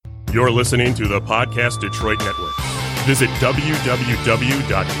You're listening to the Podcast Detroit Network. Visit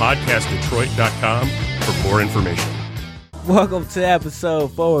www.podcastdetroit.com for more information. Welcome to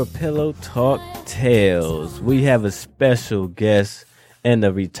episode 4 of Pillow Talk Tales. We have a special guest and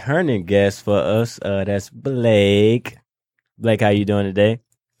a returning guest for us. That's Blake. Blake, how you doing today?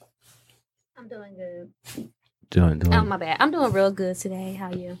 I'm doing good. Doing. Oh, my bad. I'm doing real good today.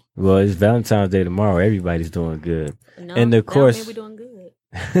 How you? Well, it's Valentine's Day tomorrow. Everybody's doing good. No, and of course, we're doing good.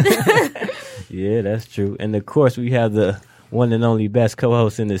 Yeah, that's true. And of course, we have the one and only best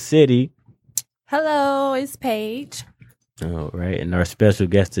co-host in the city. Hello, it's Paige. All right, and our special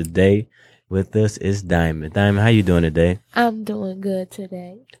guest today with us is Diamond. Diamond, how you doing today? I'm doing good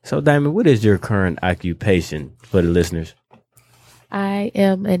today. So, Diamond, what is your current occupation for the listeners? I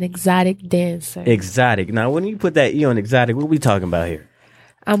am an exotic dancer. Exotic. Now, when you put that E on exotic, what are we talking about here?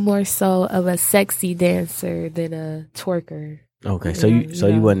 I'm more so of a sexy dancer than a twerker. Okay, so you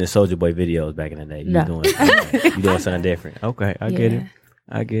wasn't in Soulja Boy videos back in the day. No. You doing something different. Okay, I get it.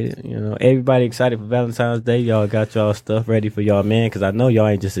 You know, everybody excited for Valentine's Day. Y'all got y'all stuff ready for y'all man, because I know y'all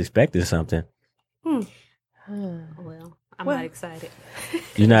ain't just expecting something. Well, I'm not excited.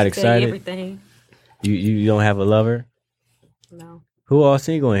 You're not excited? Everything. You don't have a lover? No. Who all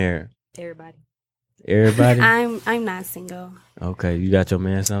single in here? Everybody. Everybody? I'm not single. Okay, you got your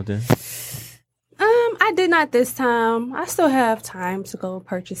man something? I did not this time. I still have time to go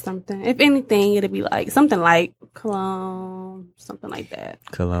purchase something. If anything, it'll be like something like cologne, something like that.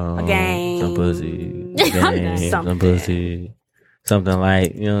 Cologne, a game, some pussy, game, some pussy, something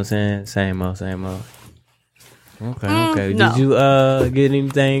like, you know what I'm saying? Same old. Okay. No. Did you get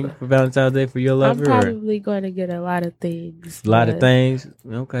anything for Valentine's Day for your lover? I'm probably going to get a lot of things. A lot of things?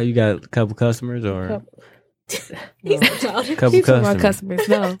 Okay, you got a couple customers or? He's Couple my customers.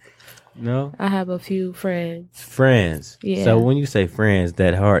 No. No? I have a few friends. Friends. Yeah. So when you say friends,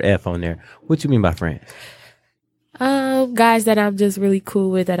 that hard F on there, what you mean by friends? Guys that I'm just really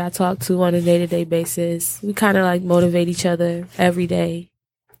cool with, that I talk to on a day-to-day basis. We kind of like motivate each other every day.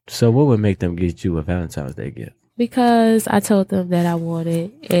 So what would make them get you a Valentine's Day gift? Because I told them that I want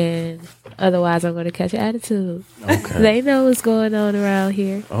it, and otherwise I'm going to catch an attitude. Okay. They know what's going on around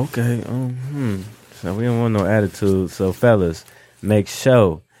here. Okay. So we don't want no attitude. So fellas, make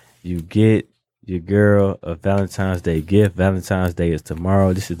sure you get your girl a Valentine's Day gift. Valentine's Day is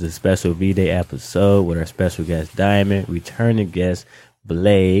tomorrow. This is the special V-Day episode with our special guest, Diamond, returning guest,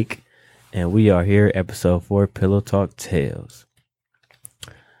 Blake. And we are here, episode 4, Pillow Talk Tales.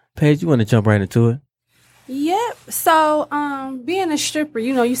 Paige, you want to jump right into it? Yep. So, being a stripper,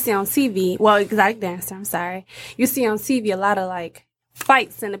 you see on TV, well, exotic dancer, I'm sorry. You see on TV a lot of like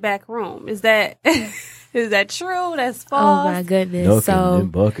fights in the back room. Is that true? That's false? Oh my goodness.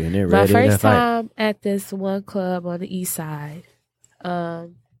 Bucking, my first time at this one club on the east side.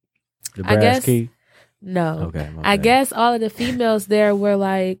 The Brass Key? No. Okay. I guess all of the females there were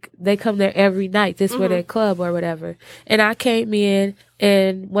like, they come there every night. This were their club or whatever. And I came in,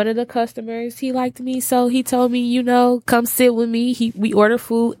 and one of the customers, he liked me. So he told me, come sit with me. We ordered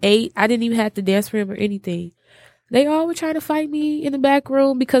food, ate. I didn't even have to dance for him or anything. They all were trying to fight me in the back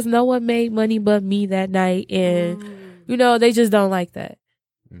room because no one made money but me that night. And, they just don't like that.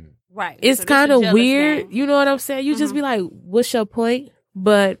 Right. It's So kind this of a jealous weird. game. You know what I'm saying? You just be like, what's your point?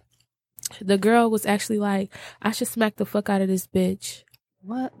 But the girl was actually like, I should smack the fuck out of this bitch.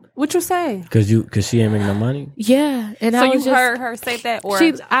 What you say? Cause she ain't making no money? Yeah. And So I was you heard her say that? Or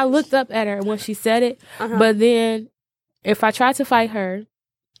I looked up at her when she said it. But then if I try to fight her,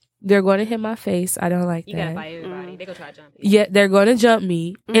 they're going to hit my face. I don't like You that. gotta fight everybody. They gonna try to jump you. Yeah, they're going to jump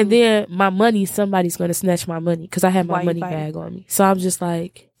me. And then my money, somebody's going to snatch my money because I have my Why you money fighting? bag on me. So I'm just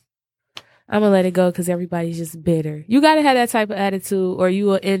like, I'm going to let it go because everybody's just bitter. You got to have that type of attitude or you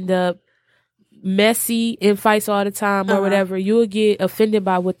will end up messy in fights all the time or whatever. You will get offended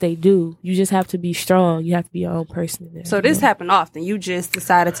by what they do. You just have to be strong. You have to be your own person. There. So this happened often. You just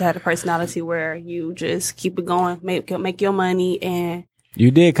decided to have a personality where you just keep it going, make your money, and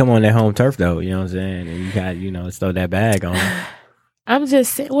You did come on that home turf though, you know what I'm saying? And you got, throw that bag on. I'm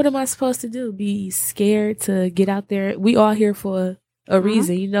just saying, what am I supposed to do? Be scared to get out there? We all here for a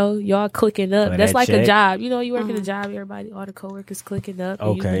reason, y'all clicking up. For That's that like check. a job. You work in a job, everybody, all the coworkers clicking up.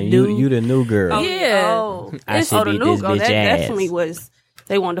 Okay, and you the new girl. Yeah. I should the beat new this girl. bitch That ass. definitely was.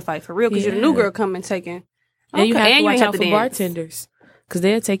 They wanted to fight for real because you're the new girl coming taking. And you have to watch ain't out to for dance. bartenders because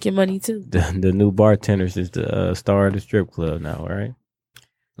they'll take your money too. The new bartenders is the star of the strip club now, right?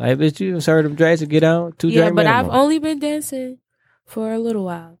 Like, bitch, you serve them drinks to get out? $2 Yeah, but minimum. I've only been dancing for a little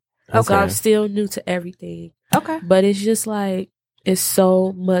while. Okay. So I'm still new to everything. Okay. But it's just like, it's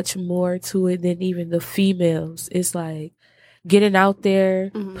so much more to it than even the females. It's like, getting out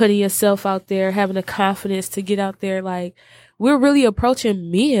there, putting yourself out there, having the confidence to get out there. Like, we're really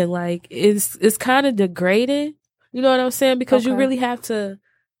approaching men. Like, it's kind of degrading. You know what I'm saying? Because you really have to.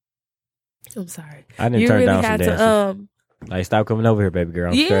 I'm sorry. I didn't turn down some dances. Like, stop coming over here, baby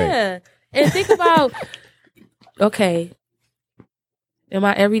girl. I'm straight. And think about, okay, in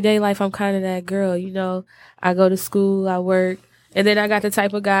my everyday life, I'm kind of that girl. You know, I go to school, I work, and then I got the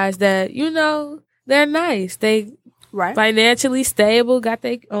type of guys that, you know, they're nice. They financially stable, got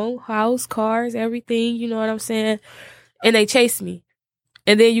their own house, cars, everything. You know what I'm saying? And they chase me.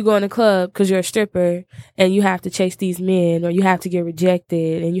 And then you go in the club because you're a stripper and you have to chase these men, or you have to get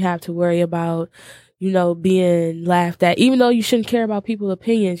rejected, and you have to worry about, you know, being laughed at. Even though you shouldn't care about people's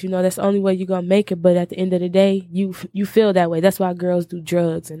opinions, you know, that's the only way you're going to make it. But at the end of the day, you feel that way. That's why girls do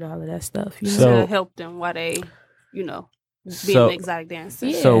drugs and all of that stuff. You know? So, to help them while they, you know, being an exotic dancer.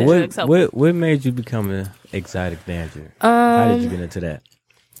 Yeah. So what made you become an exotic dancer? How did you get into that?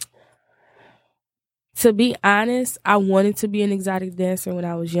 To be honest, I wanted to be an exotic dancer when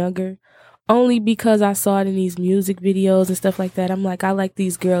I was younger, only because I saw it in these music videos and stuff like that. I'm like, I like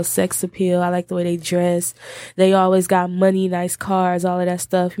these girls' sex appeal. I like the way they dress. They always got money, nice cars, all of that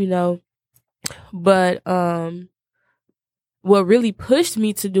stuff, you know. But what really pushed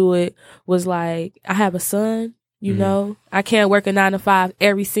me to do it was, like, I have a son, you know. I can't work a 9 to 5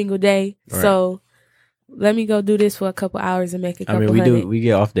 every single day. Right. So let me go do this for a couple hours and make a couple hundred. We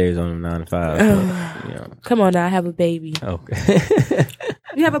get off days on them 9 to 5. So, you know. Come on now, I have a baby. Okay.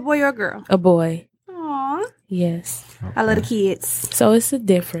 You have a boy or a girl? A boy. Aww. Yes. Okay. I love the kids. So it's a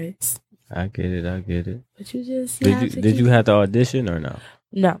difference. I get it. But you just did you have to audition or no?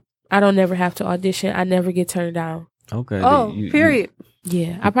 No, I don't never have to audition. I never get turned down. Okay. Oh, period.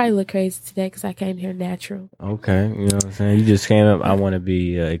 Yeah, I probably look crazy today because I came here natural. Okay, you know what I'm saying? You just came up, I want to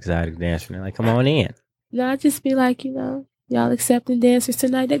be an exotic dancer. And they're like, come on in. No, I just be like, you know, y'all accepting dancers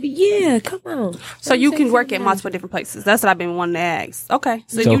tonight? They'd be, yeah, come on. So you can work at multiple different places. That's what I've been wanting to ask. Okay,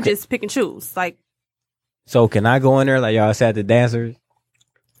 so you just pick and choose, like. So can I go in there like y'all accepted dancers?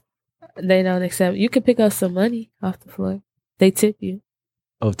 They don't accept. You can pick up some money off the floor. They tip you.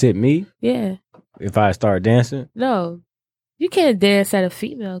 Oh, tip me? Yeah. If I start dancing? No. You can't dance at a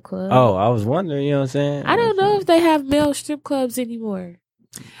female club. Oh, I was wondering, you know what I'm saying? I don't know if they have male strip clubs anymore.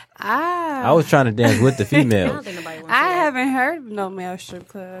 I was trying to dance with the females. I haven't heard of no male strip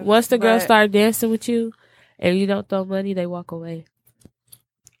club. Once the girls start dancing with you and you don't throw money, they walk away.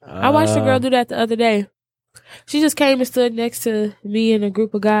 I watched a girl do that the other day. She just came and stood next to me and a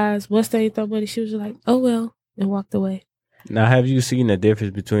group of guys. Once they throw money, she was just like, oh, well, and walked away. Now, have you seen the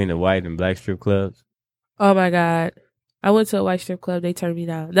difference between the white and black strip clubs? Oh, my God. I went to a white strip club. They turned me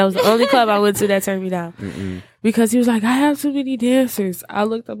down. That was the only club I went to that turned me down. Mm-mm. Because he was like, I have too many dancers. I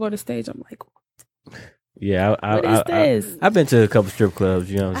looked up on the stage. I'm like, yeah, what is this? I've been to a couple strip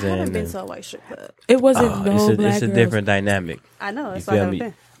clubs, you know what I'm saying? I haven't been to a white strip club. It wasn't black It's a different dynamic. I know. That's why I've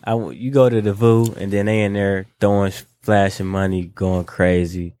been. You go to the VU, and then they in there throwing, flashing money, going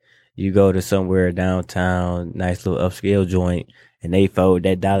crazy. You go to somewhere downtown, nice little upscale joint, and they fold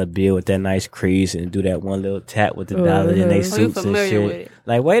that dollar bill with that nice crease and do that one little tap with the dollar in their suits and shit.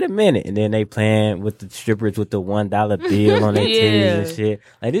 Like, wait a minute. And then they playing with the strippers with the $1 bill on their titties and shit.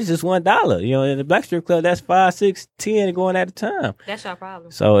 Like, this is just $1. You know, in the black strip club, that's 5, 6, 10 going at a time. That's your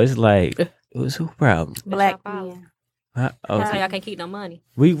problem. So it's like, it was who problem? Black men. That's how y'all can't keep no money.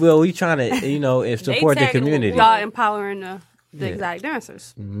 We trying to, you know, support the community. Y'all empowering the exotic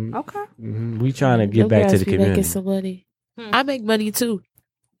dancers. Mm-hmm. Okay. Mm-hmm. We trying to get back to the community. Making some money. I make money too.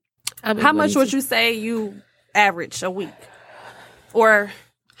 How much would you say you average a week? Or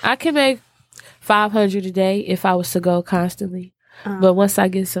I can make $500 a day if I was to go constantly. But once I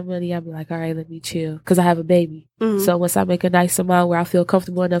get some money, I'll be like, all right, let me chill. Because I have a baby. Mm-hmm. So once I make a nice amount where I feel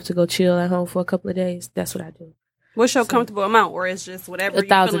comfortable enough to go chill at home for a couple of days, that's what I do. What's your comfortable amount? Or it's just whatever you're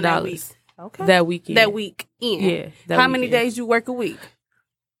feeling that week? Okay. That weekend. That week in. Yeah. How many days you work a week?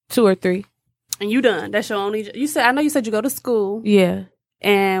 2 or 3. And you done. That's your only. I know you said you go to school. Yeah.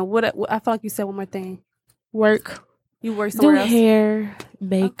 And what I feel like you said one more thing. Work. You work somewhere else. Hair,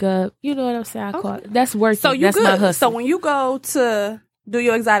 makeup. You know what I'm saying? I call it. That's work. So you that's good. My hustle. So when you go to do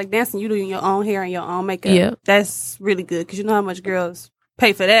your exotic dancing, you doing your own hair and your own makeup. Yeah. That's really good because you know how much girls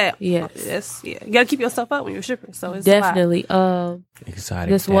pay for that. Yes. You got to keep yourself up when you're shipping. So it's definitely. Exotic.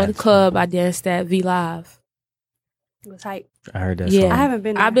 This one club I danced at V Live. It was hype. I heard that. Yeah, song. I haven't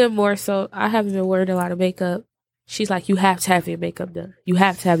been there. I've been more so. I haven't been wearing a lot of makeup. She's like, you have to have your makeup done. You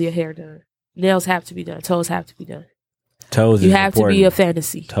have to have your hair done. Nails have to be done. Toes have to be done. Toes. You have important. To be a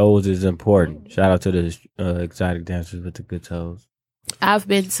fantasy. Toes is important. Shout out to the exotic dancers with the good toes. I've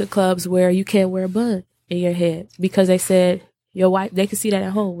been to clubs where you can't wear a bun in your head because they said Your wife, they can see that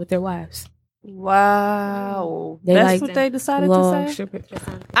at home with their wives. Wow. They That's like what they decided long to say? strippers.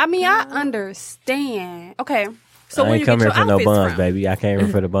 I mean, I understand. Okay. So I where ain't you come get here your for no outfits buns, from? baby. I came here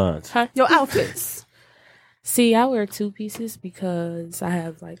for the buns. Huh? Your outfits. See, I wear 2 pieces because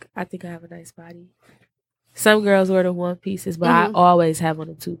I think I have a nice body. Some girls wear the 1 pieces, but I always have on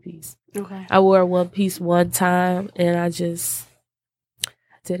a 2 piece. Okay. I wore a 1 piece one time and I just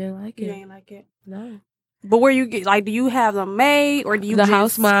didn't like it. You ain't like it? No. But where you get, like, do you have them made or do you The just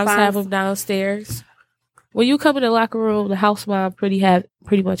house moms find have them downstairs. When you come in the locker room, the house mom pretty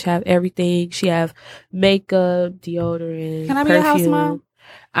much have everything. She have makeup, deodorant, Can I be perfume. a house mom?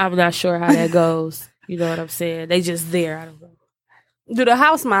 I'm not sure how that goes. You know what I'm saying? They just there. I don't know. Do the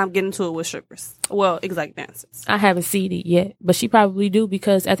house mom get into it with strippers? Well, exotic dancers. I haven't seen it yet, but she probably do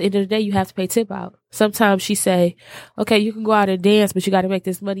because at the end of the day, you have to pay tip out. Sometimes she say, okay, you can go out and dance, but you got to make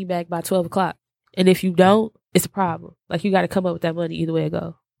this money back by 12 o'clock. And if you don't, it's a problem. Like, you got to come up with that money either way it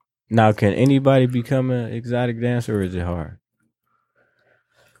go. Now, can anybody become an exotic dancer, or is it hard?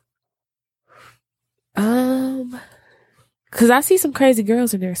 Because I see some crazy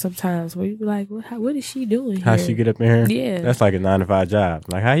girls in there sometimes where you be like, what is she doing here? How she get up in here? Yeah. That's like a 9-to-5 job.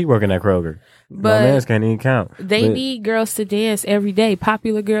 Like, how he working at Kroger? My But man's can't even count. they But- need girls to dance every day.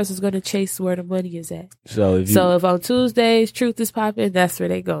 Popular girls is going to chase where the money is at. So if you, So if on Tuesdays, Truth is popping, that's where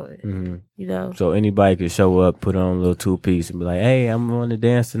they going. Mhm. You know? So anybody could show up, put on a little 2-piece, and be like, "Hey, I'm on to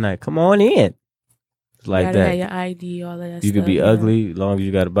dance tonight. Come on in." It's like you gotta have that. your ID, all of that You stuff. could be yeah. ugly as long as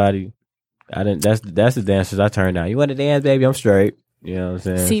you got a body. I didn't. That's the dancers I turned down. You want to dance, baby? I'm straight. You know what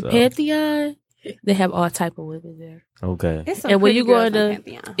I'm saying? See, So, Pantheon, they have all type of women there. okay. It's some And when pretty you go girls in the,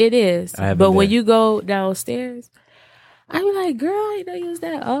 Pantheon. it is. I haven't But when been. you go downstairs, I be like, girl, I didn't know you was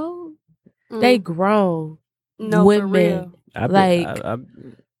that old. They grown. no, women. for real. I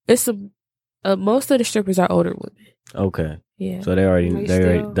It's some. Most of the strippers are older women. okay. Yeah. So they already. They They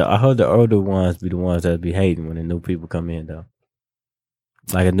already. still- I heard the older ones be the ones that be hating when the new people come in though.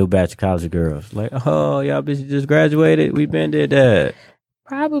 Like a new batch of college girls. Like, oh, y'all bitches just graduated. We been did that.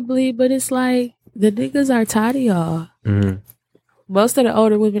 Probably, but it's like the niggas are tired of y'all. Mm-hmm. Most of the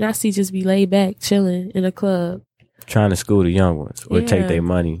older women I see just be laid back, chilling in a club. Trying to school the young ones or take Yeah. their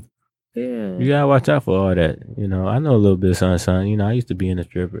money. Yeah. You gotta watch out for all that. You know, I know a little bit of sunshine. You know, I used to be in a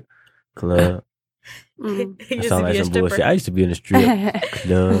stripper club. I sound like some bullshit. I used to be in a strip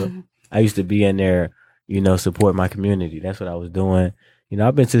club. I used to be in there, you know, support my community. That's what I was doing. You know,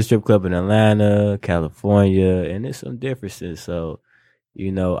 I've been to the strip club in Atlanta, California, and there's some differences. So,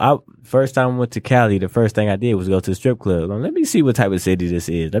 you know, first time I went to Cali, the first thing I did was go to the strip club. Like, let me see what type of city this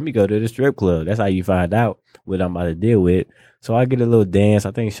is. Let me go to the strip club. That's how you find out what I'm about to deal with. So I get a little dance.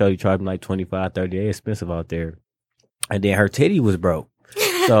 I think Shorty charged me like $25, $30. They expensive out there. And then her titty was broke.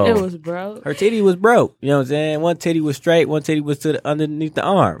 So It was broke. her titty was broke. You know what I'm saying? One titty was straight. One titty was to the underneath the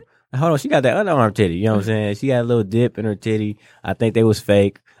arm. Hold on, she got that underarm titty. You know what I'm saying? She had a little dip in her titty. I think they was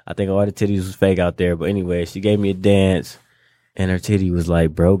fake. I think all the titties was fake out there. But anyway, she gave me a dance, and her titty was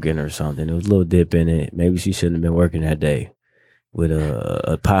like broken or something. There was a little dip in it. Maybe she shouldn't have been working that day with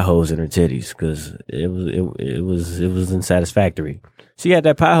potholes in her titties because it was unsatisfactory. She got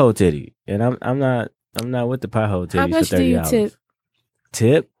that pothole titty, and I'm not with the pothole titties How much for $30. do you tip?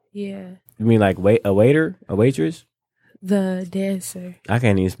 Tip? Yeah. You mean like a waitress? The dancer. I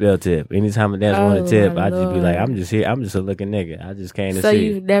can't even spell tip. Anytime a dancer want Oh, to tip, my I just be like, Lord. I'm just here. I'm just a looking nigga. I just came to So see.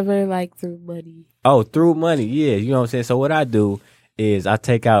 you've never like threw money. Oh, through money. Yeah. You know what I'm saying? So what I do is I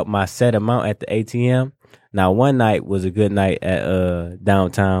take out my set amount at the ATM. Now, one night was a good night at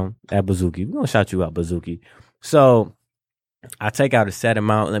downtown at Bazooki. We're going to shout you out, Bazooki. So I take out a set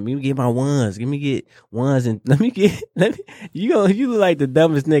amount. Let me get my ones. Let me get ones and you look like the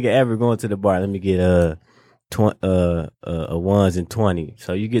dumbest nigga ever going to the bar. Let me get a ones and 20.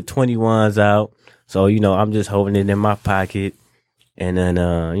 So you get 20 ones out. So, you know, I'm just holding it in my pocket. And then,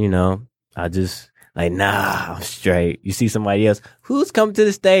 you know, I just like, nah, I'm straight. You see somebody else who's coming to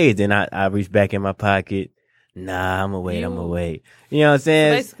the stage. And I reach back in my pocket. Nah, I'm gonna wait. You know what I'm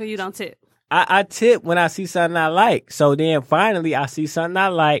saying? Basically, you don't tip. I tip when I see something I like. So then finally I see something I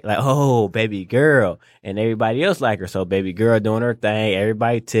like, oh, baby girl. And everybody else like her. So baby girl doing her thing,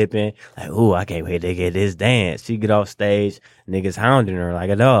 everybody tipping. Like, ooh, I can't wait to get this dance. She get off stage, niggas hounding her like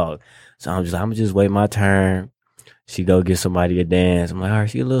a dog. So I'm just wait my turn. She go get somebody a dance. I'm like, all right,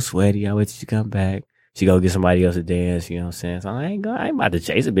 she a little sweaty. I wait till she come back. She go get somebody else a dance, you know what I'm saying? So I ain't about to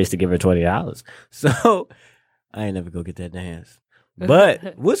chase a bitch to give her $20. So I ain't never go get that dance.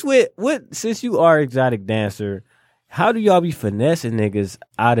 But since you are exotic dancer, how do y'all be finessing niggas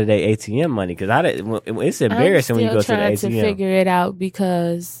out of their ATM money? Because it's embarrassing when you go to the I'm still trying to ATM. figure it out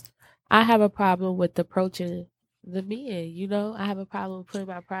because I have a problem with approaching the men, you know, I have a problem putting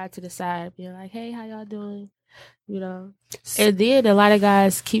my pride to the side, being like, hey, how y'all doing? You know, and then a lot of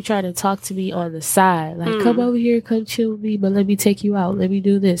guys keep trying to talk to me on the side, like, come over here, come chill with me, but let me take you out, let me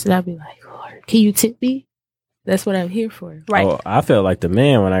do this, and I'll be like, Lord, can you tip me? That's what I'm here for. Right. Oh, I felt like the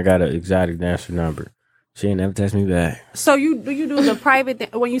man when I got an exotic dancer number. She ain't never text me back. So you do the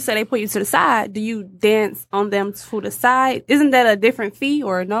private when you say they put you to the side? Do you dance on them to the side? Isn't that a different fee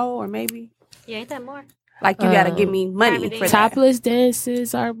or no or maybe? Yeah, ain't that more? Like you gotta give me money for that. Topless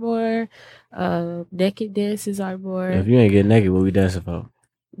dances are more. Naked dances are more. If you ain't getting naked, what we dancing for?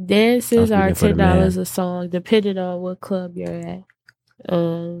 Dances are for the $10 man. a song, depending on what club you're at.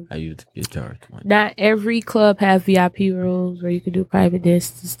 I used to get charged. Not every club have VIP rooms where you can do private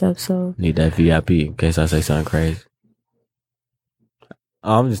dances and stuff. So Need that VIP in case I say something crazy.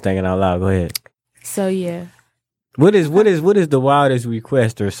 Oh, I'm just thinking out loud. Go ahead. so yeah. What is the wildest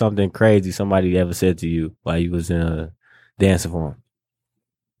request or something crazy somebody ever said to you while you was in a dancing for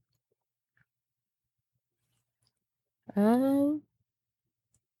them?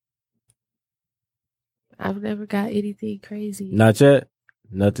 I've never got anything crazy. Not yet.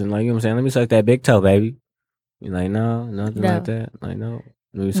 Nothing like, you know what I'm saying? Let me suck that big toe, baby. You're like, no, nothing like that. Like, no.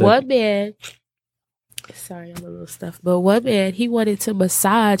 One man, sorry, I'm a little stuffed, but one man, he wanted to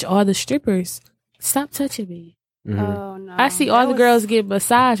massage all the strippers. Stop touching me. Mm-hmm. Oh no! I see all the girls get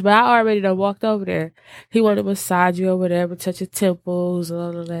massaged, but I already done walked over there. He wanted to massage you or whatever, touch your temples and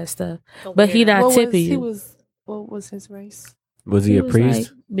all of that stuff. But he not tipping you. What was his race? Was he a priest?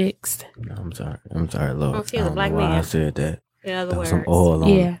 Like mixed. No, I'm sorry, Lord. Oh, he was a black why man. I said that. In other That was words. some oil on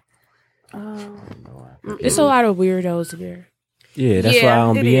Yeah. it. It's a lot of weirdos in there. Yeah, that's why I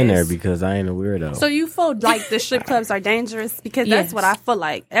don't be in there because I ain't a weirdo. So you feel like the strip clubs are dangerous? Because that's Yes. what I feel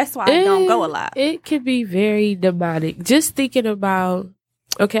like. That's why I don't go a lot. It can be very demonic. Just thinking about,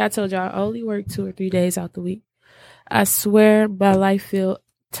 okay, I told y'all I only work 2 or 3 days out the week. I swear my life feel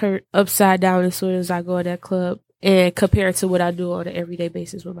turned upside down as soon as I go in that club and compared to what I do on an everyday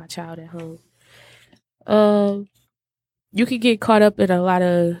basis with my child at home. You can get caught up in a lot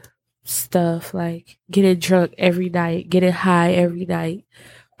of stuff, like getting drunk every night, getting high every night.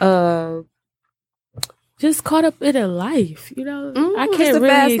 Just caught up in a life, you know. I it's can't the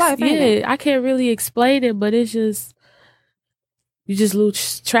really, fast life, ain't it? I can't really explain it, but it's just you just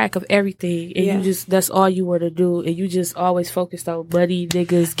lose track of everything, and you just that's all you want to do, and you just always focused on money,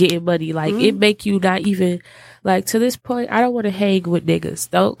 niggas, getting money. Like it make you not even like to this point. I don't want to hang with niggas.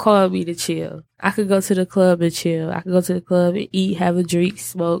 Don't call me to chill. I could go to the club and chill. I could go to the club and eat, have a drink,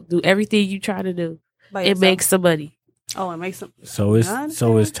 smoke, do everything you try to do. It makes some money. Oh, it makes some. So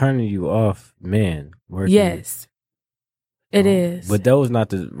it's turning you off, men. Working. Yes, it is. But those not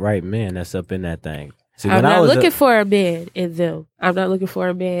the right men that's up in that thing. See, I'm not looking for a man in them. I'm not looking for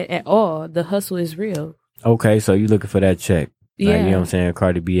a man at all. The hustle is real. Okay, so you looking for that check. Like, Yeah. you know what I'm saying?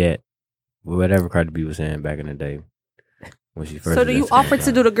 Cardi B at whatever Cardi B was saying back in the day. When she first So do you offer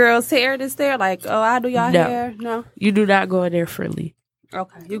to do the girls' hair that's there? Like, oh, I do y'all No. hair? No. You do not go in there friendly.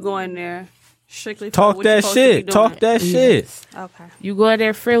 Okay. You go in there strictly for Talk what you're that supposed to be shit. doing. Talk that shit. Okay. You go in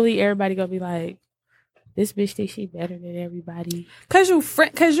there friendly, everybody gonna be like, this bitch thinks she better than everybody. Cause you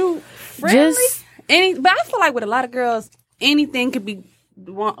friendly. Just But I feel like with a lot of girls, anything could be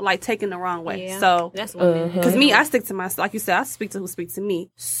like taken the wrong way. Yeah, So that's what because me, I stick to myself. Like you said, I speak to who speaks to me.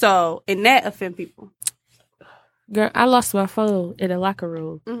 So and that offend people. girl, I lost my phone in the locker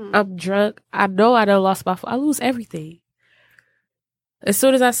room. Mhm. I'm drunk. I know I done lost my phone. I lose everything. As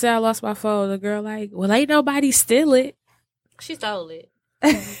soon as I say I lost my phone, the girl like, well, ain't nobody steal it. She stole it.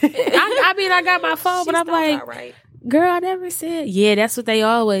 I mean, I got my phone, but I'm like, right. girl, I never said. Yeah, that's what they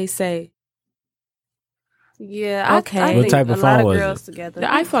always say. Yeah. Okay. I What think type of a lot phone of was girls it? together. The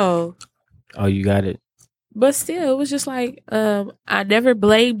iPhone. Oh, you got it? But still, it was just like, I never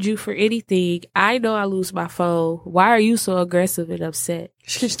blamed you for anything. I know I lose my phone. Why are you so aggressive and upset?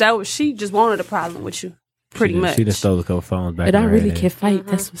 She just wanted a problem with you, pretty much. She just stole a couple phones back. And I in her really head. can fight.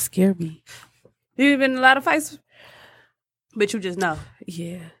 That's what scared me. You've been in a lot of fights, but you just know.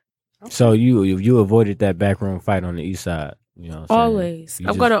 Yeah. So you avoided that backroom fight on the east side. You know what I'm saying? Always. You I'm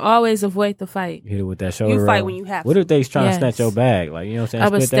just going to always avoid the fight. hit it with that shoulder You fight roll. when you have What to. if they trying Yes. to snatch your bag? Like, you know what I'm saying? I'm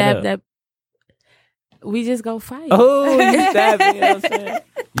going to Split that stab up. that. We just go fight. Oh, you stabbed me. You know what I'm saying?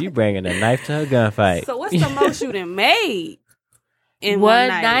 You bringing a knife to a gunfight. So what's the most you done made in One one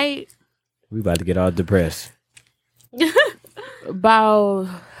night? night, We about to get all depressed. about,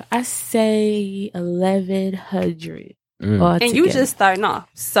 I say, 1,100. Mm. And you just starting off.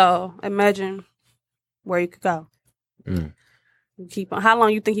 So imagine where you could go. Mm. You keep on. How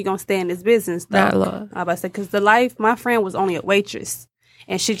long you think you're gonna stay in this business? Though? Not long. I about to say because my friend was only a waitress,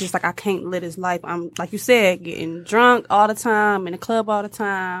 and she's just like, I can't live this life. I'm, like you said, getting drunk all the time, in the club all the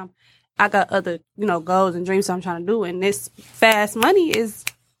time. I got other, goals and dreams I'm trying to do. And this fast money it's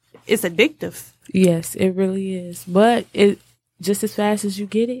addictive. Yes, it really is. But it just as fast as you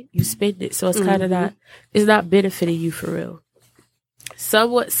get it, you spend it. So it's kind of it's not benefiting you for real.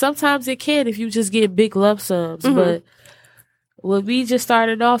 Sometimes it can if you just get big lump sums. But when we just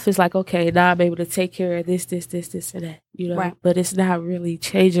started off, it's like, okay, now I'm able to take care of this, and that, Right. But it's not really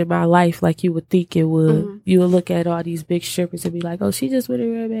changing my life like you would think it would. You would look at all these big strippers and be like, oh, she just went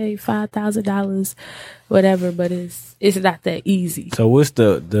and made $5,000, whatever. But it's not that easy. So what's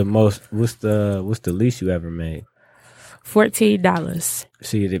the least you ever made? $14.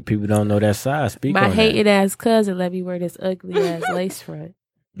 See, that people don't know that size. Speak My on hating that. ass cousin let me wear this ugly ass lace front.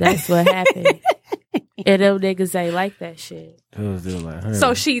 That's what happened. And them niggas ain't like that shit.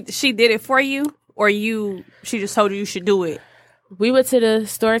 So she did it for you, or she just told you should do it? We went to the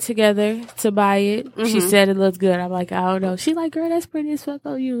store together to buy it. She said it looked good. I'm like, I don't know. She like, girl, that's pretty as fuck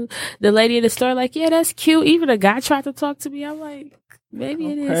on you. The lady in the store like, yeah, that's cute. Even a guy tried to talk to me. I'm like,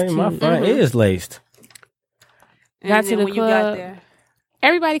 maybe it is cute. My front is laced. Got to the when club. You got there.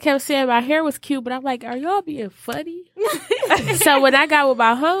 Everybody kept saying my hair was cute, but I'm like, are y'all being funny? So when I got with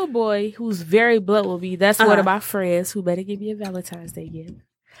my homeboy, who's very blunt with me, that's one of my friends who better give me a Valentine's Day gift.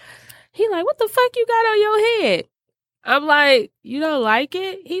 He like, what the fuck you got on your head? I'm like, you don't like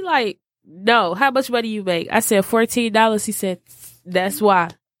it? He like, no. How much money you make? I said $14. He said, that's why.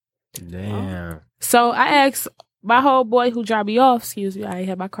 Damn. So I asked my homeboy who dropped me off, excuse me, I ain't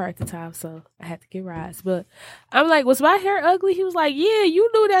had my car at the time, so I had to get rides. But I'm like, was my hair ugly? He was like, yeah, you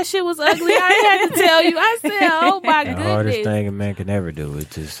knew that shit was ugly. I ain't had to tell you. I said, oh my The goodness. hardest thing a man can ever do is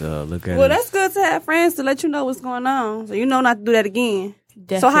just look at it. Well, that's good to have friends to let you know what's going on, so you know not to do that again.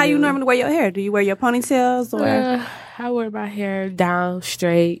 Definitely. So how you normally wear your hair? Do you wear your ponytails or? I wear my hair down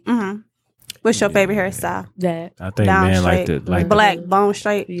straight. What's your favorite hairstyle? That I think Down man straight, like black bone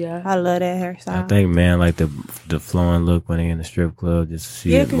straight. Yeah. I love that hairstyle. I think man like the flowing look when they in the strip club, just to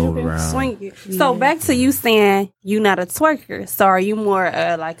see it 'cause you move can around. swing it. So back to you saying you not a twerker. So are you more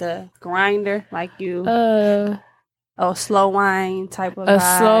like a grinder, like you? Slow wine type of a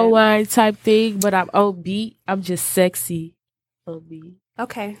vibe? slow wine type thing, but I'm on beat. I'm just sexy on beat.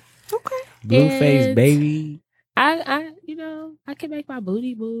 Okay. Blueface And baby. I can make my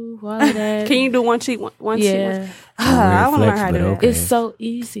booty move, all of that. Can you do one cheek? One Yeah. cheek. I want to learn how to do that. Okay. It's so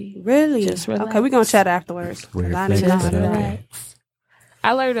easy. Really? Just relax. Okay, we're gonna chat afterwards. 'Cause Weird I need flex, to but know. okay. Relax.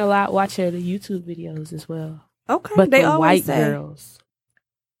 I learned a lot watching the YouTube videos as well. Okay, But they the always white say. girls,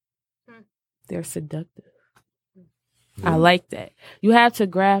 they're seductive. I like that. You have to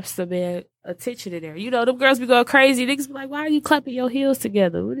grasp the man attention in there. Them girls be going crazy. Niggas be like, why are you clapping your heels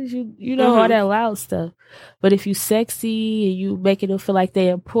together? What is all that loud stuff. But if you sexy and you making them feel like they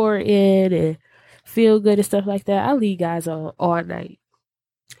important and feel good and stuff like that, I leave guys on all night.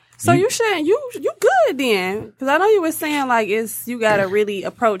 So you shouldn't. You good then? Because I know you were saying like you gotta really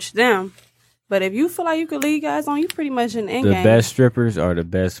approach them. But if you feel like you could lead guys on, you pretty much in the end The game. best strippers are the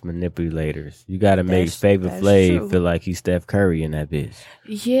best manipulators. You got to make Flavor that's Flav true. feel like he's Steph Curry in that bitch.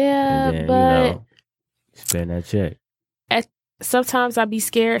 Yeah, And then, but spend that check. sometimes I be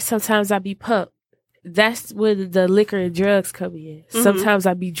scared. Sometimes I be pumped. That's when the liquor and drugs come in. Sometimes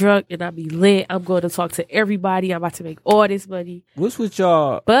I be drunk and I be lit. I'm going to talk to everybody. I'm about to make all this money. What's with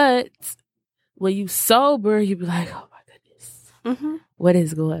y'all? But when you sober, you be like, oh my goodness, what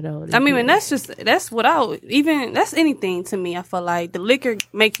is going on? I mean, and that's anything to me. I feel like the liquor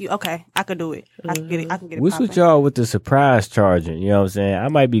make you okay. I could do it. I can get it. I can get it. What's with popping. y'all with the surprise charging? You know what I'm saying? I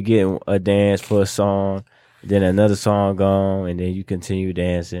might be getting a dance for a song, then another song gone, and then you continue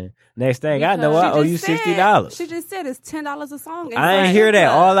dancing. Next thing I know, I owe you $60. She just said it's $10 a song. I ain't hear that.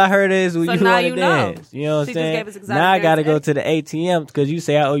 All I heard is when So you now want to you know. dance. You know what She I'm just saying? gave us exotic Now I got to dance go to the ATM because you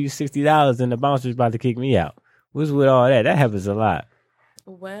say I owe you $60 and the bouncer's about to kick me out. What's with all that? That happens a lot.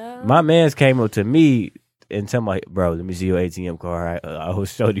 Well, My mans came up to me and tell me, bro, let me see your ATM card. I will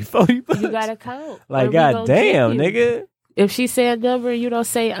show you $40. you gotta count. Like, or we gonna goddamn, get you. nigga. If she say a number and you don't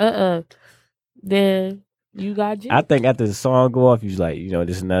say then you got gypped. I think after the song go off, you like,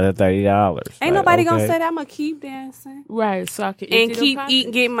 this is another $30. Ain't nobody gonna say that. I'm gonna keep dancing Right, so I can and empty keep them eating,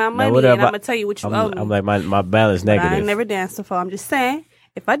 pockets. getting my money, whatever. and I'm gonna tell you what you owe me. I'm like, my balance But negative. I ain't never danced before. I'm just saying,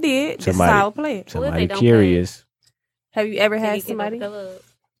 if I did, this is Somebody- how I would play it. What if Somebody they don't curious. Have you ever Can had you get somebody? back the love?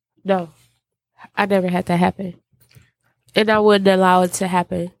 No, I never had that happen. And I wouldn't allow it to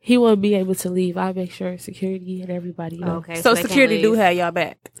happen. He wouldn't be able to leave. I make sure security and everybody know. Okay, So they can't security do leave. have y'all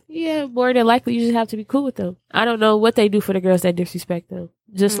back. Yeah, more than likely, you just have to be cool with them. I don't know what they do for the girls that disrespect them.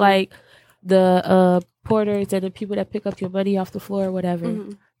 Just like the porters and the people that pick up your money off the floor or whatever.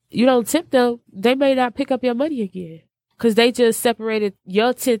 Mhm. You don't tip them, they may not pick up your money again because they just separated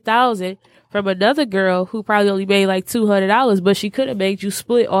your $10,000 from another girl who probably only made like $200, but she could have made you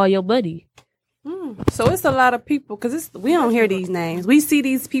split all your money. So it's a lot of people because we don't hear these names. We see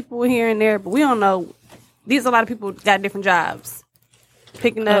these people here and there, but we don't know. These a lot of people got different jobs,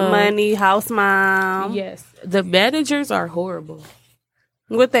 picking up money, house mom. Yes, the managers are horrible.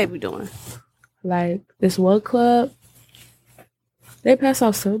 What they be doing? Like this one club, they pass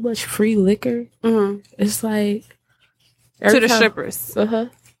out so much free liquor. Mm-hmm. It's like To the strippers.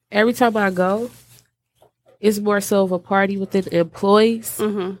 Every time I go, it's more so of a party within employees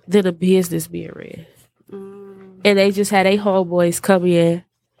than a business being ran. And they just had their homeboys come in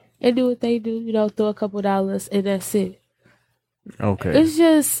and do what they do, you know, throw a couple dollars and that's it. Okay. It's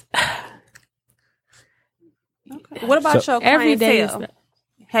just What about your every day is clientele?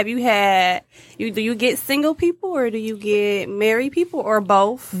 Have you had do you get single people or do you get married people or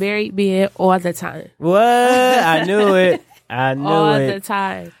both? married men all the time. What? I knew it. I knew All it. the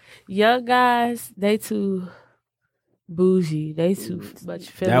time. Young guys, they too bougie. They too much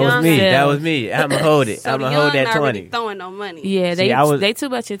feeling That was me. themselves. That was me. I'ma hold it. So I'ma the hold young that not really 20. throwing no money. Yeah, See, I was- they too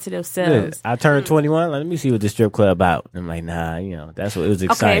much into Look, themselves. I turned 21. Let me see what the strip club out. I'm like, nah, you know, that's what it was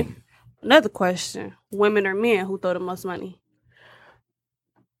exciting. Okay. Another question: women or men who throw the most money,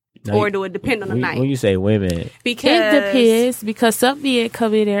 Now, or do it depend on the when, night? when you say women, Because It depends because some men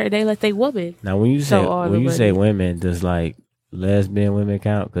come in there and they let they woman. now when you say So all the money. women, does like lesbian women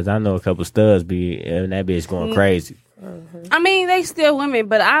count? Because I know a couple studs be and that bitch going crazy. I mean, they still women,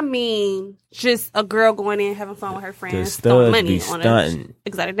 but I mean, just a girl going in having fun with her friends, The throwing studs money be on stunting. an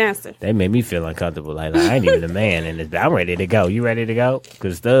exotic dancer. They made me feel uncomfortable. Like I ain't even a man, and I'm ready to go. You ready to go?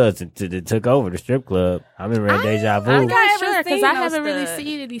 Because studs took over the strip club. I'm in Red Deja Vu. I'm I not ever sure because seen I no haven't really stud.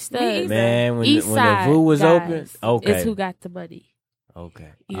 seen any Me studs. either. Man, when East the side VU was guys open, okay, is who got the money.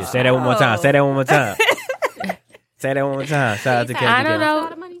 okay. Yeah. Yeah, say that one more time. Say that one more time. Say that one more time. Shout out to East Kevin. side. I don't Gates. know. All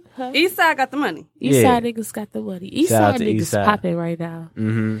the money? Huh? East side got the money. East Yeah. side niggas got the money. East Shout out side to niggas East side. popping right now.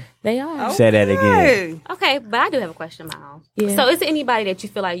 Mm-hmm. They are. Say that again. Hey. Okay, but I do have a question of my own. Yeah. So is there anybody that you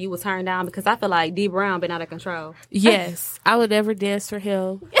feel like you would turn down? Because I feel like D Brown been out of control. Yes, I would never dance for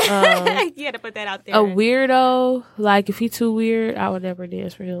him. You had to put that out there. A weirdo, like if he too weird, I would never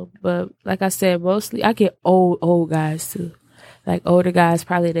dance for him. But like I said, mostly I get old guys too. Like older guys,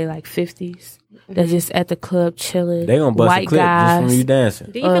 probably they like 50s. They're just at the club chilling. They gonna bust White a clip guys. just from you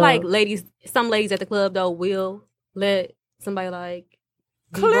dancing. Do you feel like some ladies at the club though will let somebody like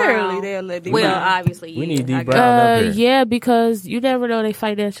D Clearly, Brown? they'll let D Well, Brown. obviously, We yeah, need D I Brown. guess. up here. Yeah, because you never know their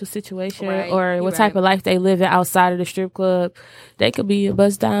financial situation Right, or you're what type right. of life they live in outside of the strip club. They could be a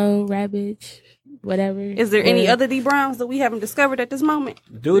bust down, rat bitch, whatever. Is there any Or, other D Browns that we haven't discovered at this moment?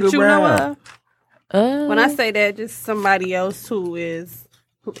 Doodle that you Brown. know of? When I say that, just somebody else who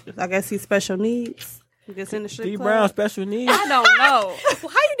I guess he's special needs. Who gets in the strip D club. Brown special needs. I don't know. How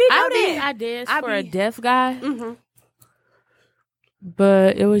you did know that? I danced I for a be- deaf guy, Mm-hmm.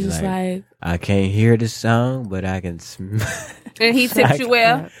 but it was just Like, like I can't hear the song, but I can. And he tipped you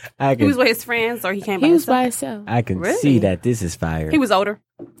well. I He was can. with his friends, or he came by he was himself? by himself. I can Really? see that this is fire. He was older.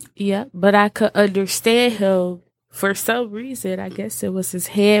 Yeah, but I could understand him for some reason. I guess it was his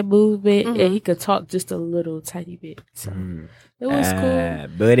hand movement, and he could talk just a little tiny bit. So it was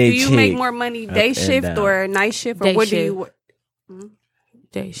cool. Buddy Do you chick. make more money day and shift down. or night shift, or Day what shift. do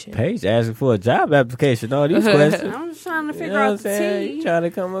Day shift. Paige asking for a job application. All these questions. you? I'm just trying to You figure know what I'm out the saying? tea. You trying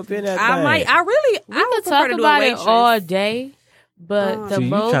to come up in that I thing. might. I really. We I would could prefer talk to do a about it waitress. all day, but the So you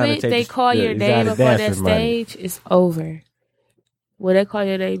trying to moment take they the- call the your name exotic up on that dancer's money. stage, it's over. When they call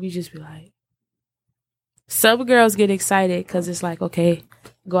your name, you just be like. Some girls get excited because it's like, okay,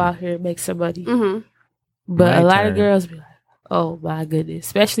 go out here and make some money. Mm-hmm. But My a lot turn. of girls be like, oh my goodness.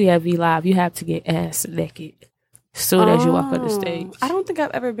 Especially at V Live, you have to get ass naked as soon as you walk on the stage. I don't think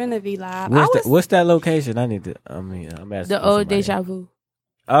I've ever been to V Live. What's that location? I need to. I'm asking. The for old somebody. Deja Vu.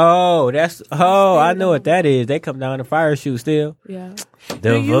 Oh, that's. Oh, I know what that is. They come down to fire shoot still. Yeah.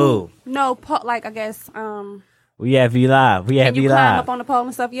 The Vu. No, like I guess. We at V Live. We at Can you V climb Live. up on the pole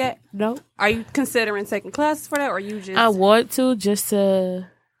and stuff yet? No. Are you considering taking classes for that, or you just? I want to just to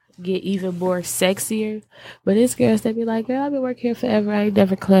get even more sexier. But it's girls that be like, girl, I've been working here forever. I ain't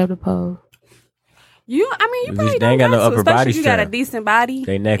never climbed the pole. You They probably ain't don't got no to, upper especially body if you got a strength. decent body.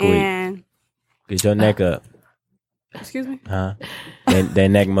 They neck weak. and Get your neck up, excuse me. huh? Their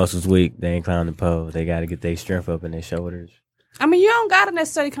neck muscles weak. They ain't climbing the pole. They got to get their strength up in their shoulders. I mean, you don't gotta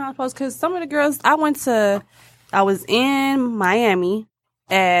necessarily climb the poles because some of the girls I was in Miami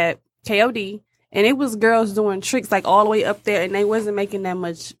at KOD, and it was girls doing tricks like all the way up there, and they wasn't making that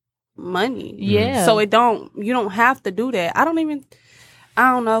much money. Yeah. So you don't have to do that. I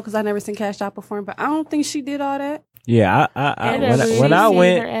don't know because I never seen Cash Out perform, but I don't think she did all that. Yeah, when I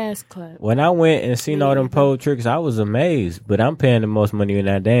went and seen all them pole tricks, I was amazed. But I'm paying the most money in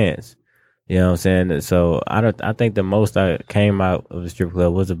that dance. You know what I'm saying? So I think the most I came out of the strip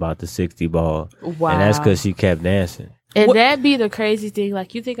club was about the 60 ball. Wow. And that's because she kept dancing. And that'd be the crazy thing.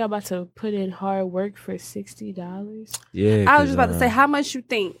 Like, you think I'm about to put in hard work for $60? Yeah. I was just about to say, how much you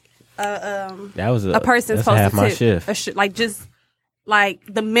think that was a person's that's supposed half to my tip? shift. Like, just like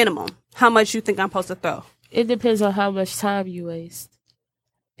the minimum. How much you think I'm supposed to throw? It depends on how much time you waste.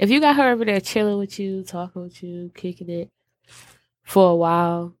 If you got her over there chilling with you, talking with you, kicking it for a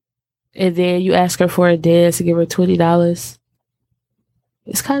while, and then you ask her for a dance and give her $20,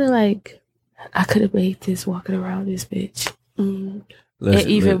 it's kind of like, I could have made this walking around this bitch. And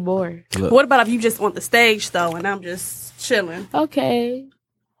even more. Look. What about if you just on the stage, though, and I'm just chilling? Okay.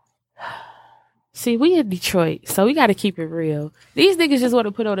 See, we in Detroit, so we got to keep it real. These niggas just want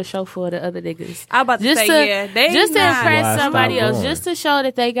to put on a show for the other niggas. I'm about to Just say, to- yeah. They Just to not. impress Why somebody stop else, going? just to show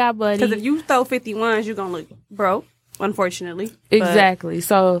that they got money. Because if you throw 51s, you're going to look broke, unfortunately. But Exactly.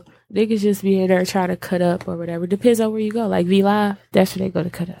 So niggas just be in there trying to cut up or whatever. Depends on where you go. Like V-Live, that's where they go to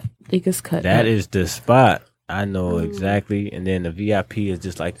cut up. Niggas cut up. That is the spot. I know exactly. And then the VIP is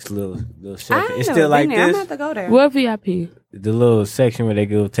just like this little section. It's still like I'm going to this. have to go there. What VIP? The little section where they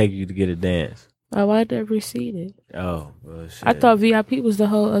go take you to get a dance. Oh, I never seen it. Oh, well, shit. I thought VIP was the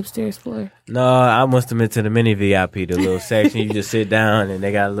whole upstairs floor. No, I must have been to the mini VIP, the little section you just sit down and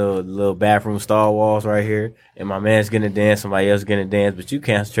they got little bathroom stall walls right here. And my man's gonna dance, somebody else gonna dance, but you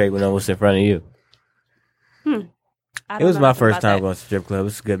concentrate with what's in front of you. It was my first time going to strip club. It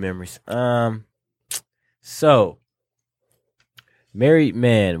was good memories. So married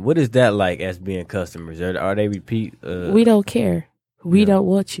man, what is that like as being customers? Are they repeat? We don't care. We don't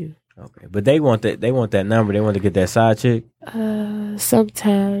want you. Okay, but they want that. They want that number. They want to get that side chick.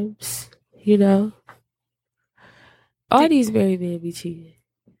 Sometimes, all these married men be cheating.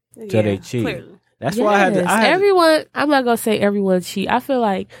 So they cheat. Clearly. That's why I had to. Everyone. I'm not gonna say everyone cheat. I feel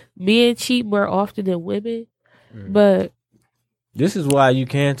like men cheat more often than women, but This is why you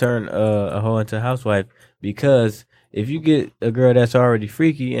can turn a hoe into a housewife, because if you get a girl that's already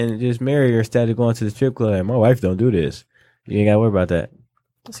freaky and just marry her instead of going to the strip club, and my wife don't do this, you ain't gotta worry about that.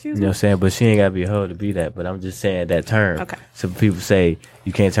 Excuse You know me. what I'm saying? But she ain't gotta be a hoe to be that. But I'm just saying that term. Okay. Some people say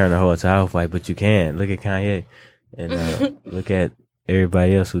you can't turn a hoe into a housewife, but you can. Look at Kanye. And look at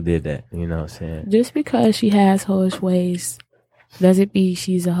everybody else who did that. You know what I'm saying? just because she has hoish ways doesn't mean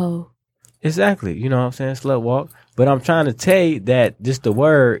she's a hoe. Exactly. You know what I'm saying? Slut walk. But I'm trying to tell you that just the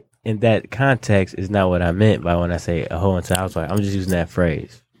word in that context is not what I meant by when I say a hoe into a housewife. I'm just using that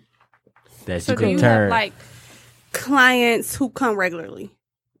phrase. That So you do can you turn. have, like, clients who come regularly?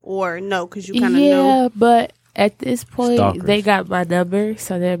 Or no, because you kind of Yeah, know. but at this point, Stalkers. they got my number,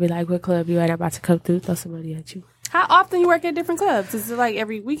 so they'll be like, "What club you at? I'm about to come through, throw some money at you." How often you work at different clubs? Is it like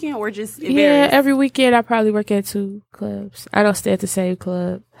every weekend or just it Yeah, varies? every weekend I probably work at 2 clubs. I don't stay at the same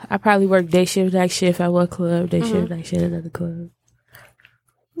club. I probably work day shift, night shift at one club, day shift, night shift at another club.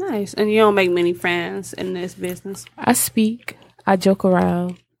 Nice. And you don't make many friends in this business? I speak, I joke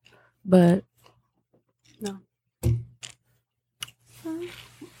around, but No.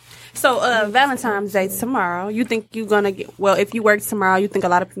 So Valentine's Day tomorrow. You think you're gonna get? Well, if you work tomorrow, you think a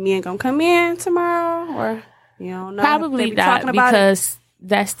lot of men gonna come in tomorrow, or you don't know? probably They be not talking about it? because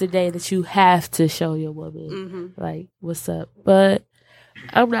that's the day that you have to show your woman, like, what's up. But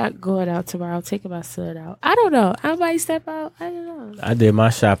I'm not going out tomorrow. I'm taking my son out. I don't know. I might step out. I don't know. I did my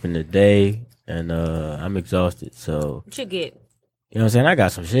shopping today, and I'm exhausted. So, What you get? you know what I'm saying? I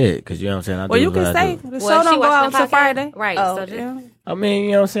got some shit, because you know what I'm saying? I Well, do you what can I stay. do. The Well, show she don't go watching out the until podcast? Friday, Right, Oh, so just- yeah. I mean,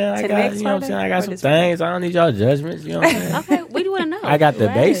 you know what I'm saying? I To got, next you know what I'm saying? I got Friday? some Or this Friday? things. I don't need y'all judgments. You know what I'm saying? Okay, we do want to know. I got the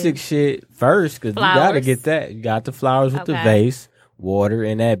Right. basic shit first, because you got to Flowers. get that. You got the flowers with the Okay. vase, water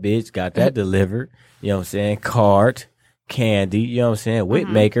in that bitch. Got that delivered. You know what I'm saying? Cart, candy. You know what I'm saying?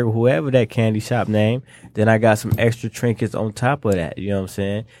 Whitmaker, whoever that candy shop name. Then I got some extra trinkets on top of that. You know what I'm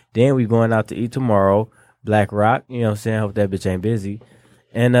saying? Then we going out to eat tomorrow. Black Rock. You know what I'm saying? Hope that bitch ain't busy.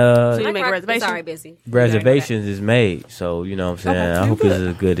 And So you Black make a Rock reservation? is already busy. reservations is made, so you know what I'm saying. Okay, I hope good. this is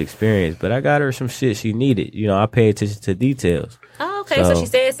a good experience. But I got her some shit she needed. You know, I pay attention to details. Oh, okay. So So- she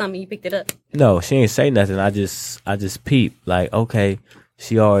said something. You picked it up. No, she ain't say nothing. I just peep like, okay,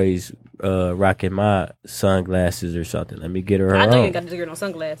 she always rocking my sunglasses or something. Let me get her I know you own. ain't got to get no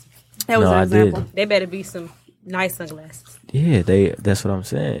sunglasses. That was No, an I example. didn't. They better be some nice sunglasses. Yeah, that's what I'm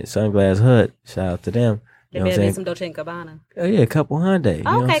saying. Sunglass Hut. Shout out to them. They You know what better I'm be saying? some Dolce & Gabbana. Oh yeah, a couple Hyundai. You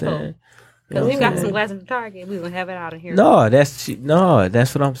know what Okay, I'm cool. saying? Because we got some glasses from Target. We gonna have it out of here. That's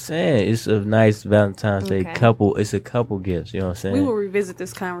what I'm saying. It's a nice Valentine's Day couple. It's a couple gifts. You know what I'm saying? We will revisit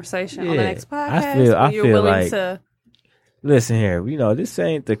this conversation on the next podcast. I feel like. To... Listen here, this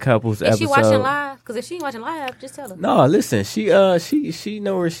ain't the couples episode. Is she watching live? Because if she ain't watching live, just tell her. No, listen, she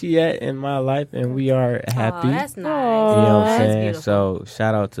know where she at in my life, and we are happy. Oh, that's nice. You know what I'm saying? Beautiful. So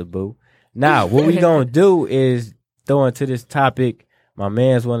shout out to Boo. Now, what we gonna do is throw into this topic. My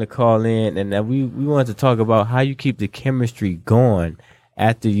man's want to call in, and we want to talk about how you keep the chemistry going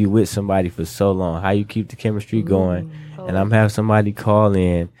after you with somebody for so long. How you keep the chemistry going, and I'm having somebody call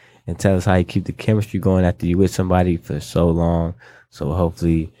in and tell us how you keep the chemistry going after you with somebody for so long. So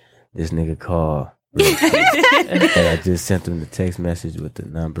hopefully this nigga call. And I just sent him the text message with the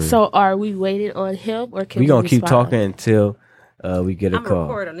number. So are we waiting on him, or can we gonna keep talking until we get a call? I'm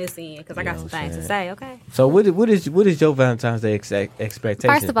record on this end because I got some things to say. Okay. So what is your Valentine's Day expectations?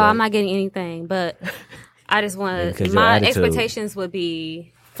 First of all, I'm not getting anything, but I just want my expectations would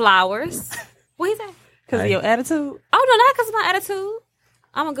be flowers. What he say? Because of your attitude? Oh no, not because of my attitude.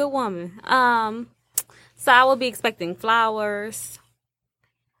 I'm a good woman. So I will be expecting flowers.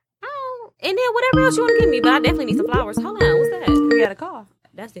 Oh, and then whatever else you want to give me, but I definitely need some flowers. Hold on, what's that? We got a call.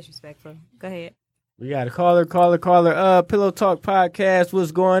 That's disrespectful. Go ahead. We got a caller. Pillow Talk Podcast.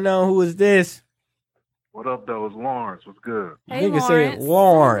 What's going on? Who is this? What up, though? It's Lawrence. What's good? Hey, Nigga say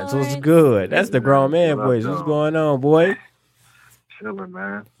Lawrence. What's good? That's the grown man What voice. up, What's though? going on, boy? Chilling,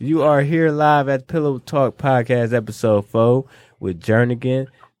 man. You are here live at Pillow Talk Podcast episode 4 with Jernigan,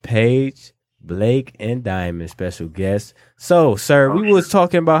 Paige, Blake, and Diamond special guests. So, sir, we was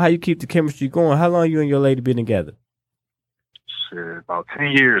talking about how you keep the chemistry going. How long you and your lady been together? Shit, about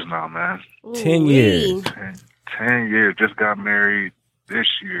 10 years now, man. 10 years. 10 years. Just got married this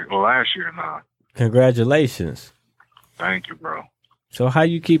year, or last year now. Congratulations. Thank you, bro. So how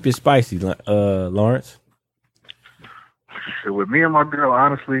you keep it spicy, Lawrence? Shit, with me and my girl,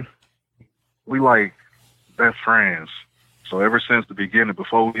 honestly, we like best friends. So ever since the beginning,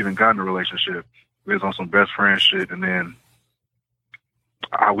 before we even got in a relationship, we was on some best friend shit, and then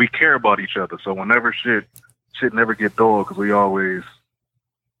we care about each other. So whenever shit never get dull, because we always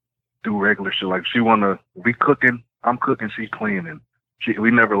do regular shit. Like we cooking, I'm cooking, she cleaning. We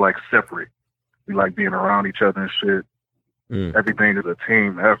never like separate. We like being around each other and shit. Everything is a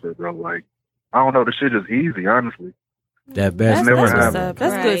team effort, bro. Like, I don't know, the shit is easy, honestly. That best never That's happened.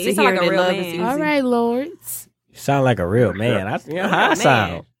 That's Right. good You to sound hear like a that real love man. is easy. All right, Lawrence. You sound like a real man. How I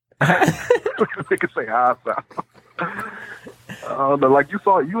sound. They can say how I sound. I don't know. Like you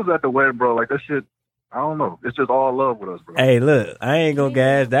was at the wedding, bro. Like that shit. I don't know. It's just all love with us, bro. Hey, look, I ain't gonna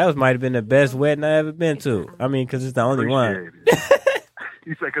gas. That might have been the best wedding I ever been to. I mean, because it's the only one.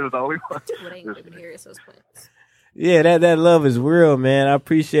 You say because it's the only one. What ain't living here is those plants. Yeah, that love is real, man. I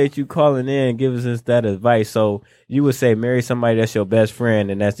appreciate you calling in and giving us that advice. So you would say marry somebody that's your best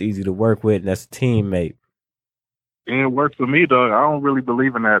friend and that's easy to work with and that's a teammate. It works for me, though. I don't really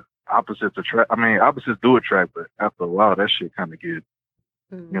believe in that opposites attract. I mean, opposites do attract, but after a while, that shit kind of get.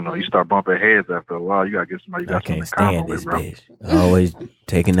 You know, you start bumping heads after a while. You gotta get somebody you got I something can't in common stand with, this bro. bitch. Always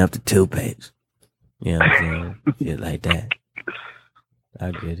taking up the toothpaste. You know what I'm saying? Shit like that.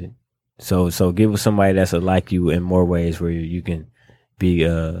 I get it. So get with somebody that's like you in more ways where you can be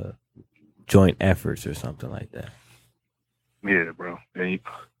joint efforts or something like that. Yeah, bro. And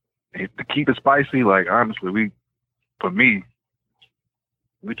to keep it spicy, like honestly, we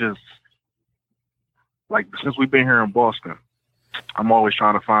just like since we've been here in Boston, I'm always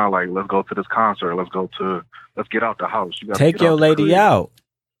trying to find like, let's go to this concert, let's get out the house. You gotta take get your out the lady crib. out.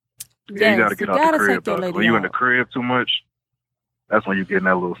 Yeah, you gotta get out the crib. take your lady When you in out. the crib too much, that's when you get in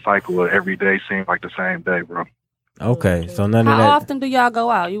that little cycle of every day seem like the same day, bro. Okay, so none of How that. often do y'all go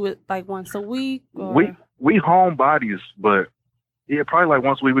out? You would like once a week? Or? We homebodies, but yeah, probably like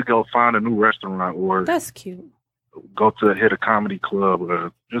once a week we go find a new restaurant or That's cute. go to hit a comedy club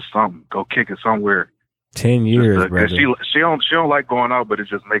or just something. Go kick it somewhere. 10 years, Just, brother. she don't like going out, but it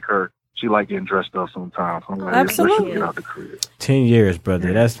just make her. She like getting dressed up sometimes. I'm like, Absolutely. let's get out the crib. 10 years,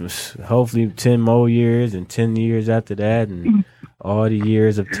 brother. That's hopefully 10 more years and 10 years after that and all the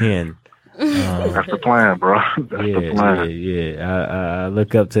years of 10. That's the plan, bro. That's the plan. Yeah. I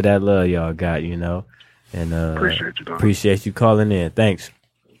look up to that love y'all got, you know. And Appreciate you, dog. appreciate you calling in. Thanks.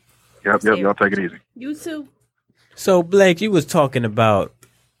 Yep. Y'all take it easy. You too. So, Blake, you was talking about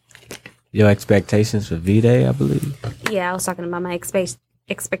your expectations for V-Day, I believe. Yeah, I was talking about my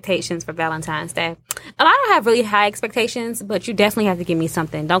expectations for Valentine's Day. And I don't have really high expectations, but you definitely have to give me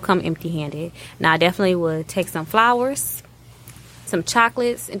something. Don't come empty-handed. Now, I definitely would take some flowers, some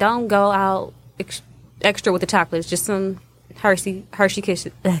chocolates, and don't go out extra with the chocolates. Just some Hershey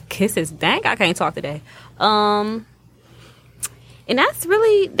kisses. Dang, I can't talk today. And that's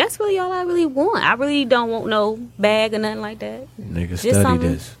really all I really want. I really don't want no bag or nothing like that. Nigga, Just study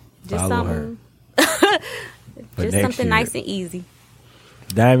something- this. Just Follow her. something. For Just next something year. nice and easy.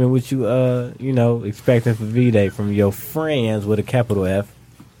 Diamond, what you expecting for V-Day from your friends with a capital F?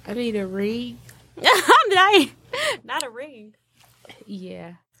 I need a ring. I'm dying. Not a ring.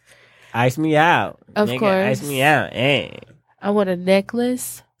 Yeah. Ice me out. Of Nigga, course. Ice me out. Eh. I want a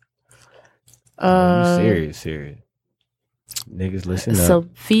necklace. You serious. Niggas, listen up. Some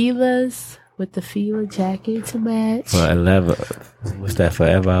Fila's with the Fila jacket to match. For 11. What's that?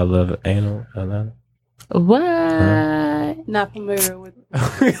 Forever I love anal. 11? What? Not familiar with.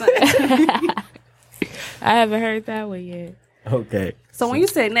 I haven't heard that one yet. Okay. So when you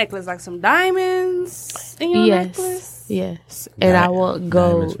say necklace, like some diamonds in your necklace, Yes. And I want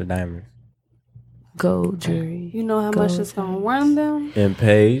Diamonds gold for diamonds. jewelry. you know how much it's gonna run them. And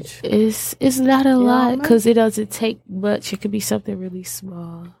Paige. It's not a lot man. because it doesn't take much. It could be something really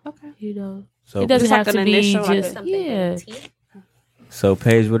small. Okay. You know, So, it doesn't Just have like to an be initial, like just Something yeah. petite. so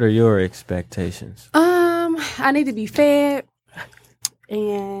Paige, what are your expectations? I need to be fed,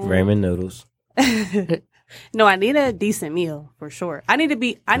 and Ramen noodles. no, I need a decent meal for sure. I need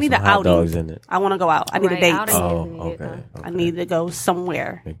With an some hot dogs outing. in it. I want to go out. I need a Right, date. outing. Oh, Isn't it, okay. huh? I need to go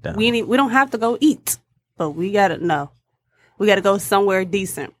somewhere. McDonald's. We don't have to go eat, but we gotta go somewhere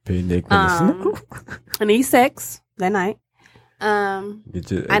decent. Picnic in Um, the snow. I need sex that night.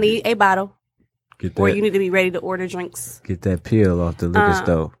 I need a bottle, get or that, you need to be ready to order drinks. get that peel off the liquor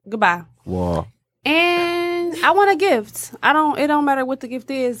store Goodbye. wall. And I want a gift. It don't matter what the gift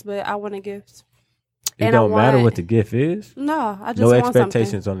is, but I want a gift. It And I don't matter want- what the gift is. No, I just No want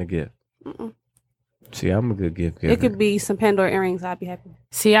expectations on the gift. See, I'm a good gift giver. something. It could be some Pandora earrings. I'd be happy.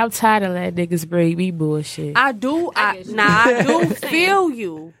 See, I'm tired of letting niggas bring me bullshit. I do. I get you. feel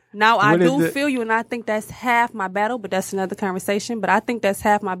you. Now I What is do it? feel you, and I think that's half my battle. But that's another conversation. But I think that's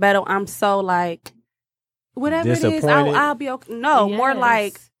half my battle. I'm so like, whatever it is, Disappointed? I'll be okay. No, more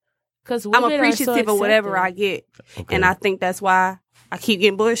like because I'm appreciative of whatever I get, Okay. and I think that's why I keep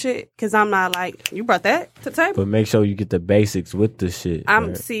getting bullshit because I'm not like you brought that to the table. But make sure you get the basics with the shit. I'm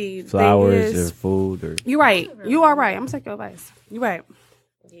right? see flowers thing is, or food or You're right. You are right. I'm gonna take your advice. You're right.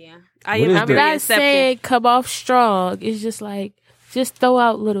 Yeah. I What am is I'm the- very not accepting. saying come off strong. It's just like just throw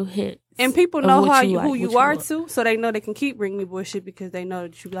out little hints. And people of know what how you you, like, who what you you are want. too, so they know they can keep bringing me bullshit because they know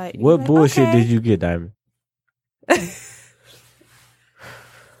that you like. what like, bullshit okay. did you get, Diamond?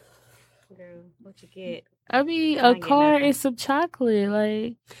 Girl, what you get? I mean, I a ain't get car nothing. and some chocolate.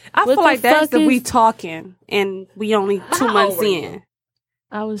 Like I What feel the like that's fuck the we is- talking, and we only 2 How months old were you? in.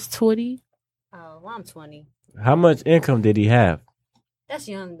 I was 20. Oh, well, I'm 20. How much income did he have? That's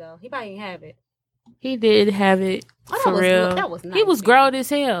young though. He probably didn't have it. He didn't have it Oh, that for was real. good. That was He nice, was man. grown as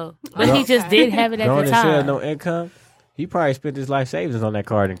hell, but he just didn't have it at Growing the as hell, time. no income. He probably spent his life savings on that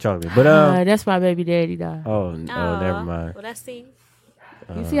card and chocolate. But That's my baby daddy, dog. oh, never mind. Well, that's see.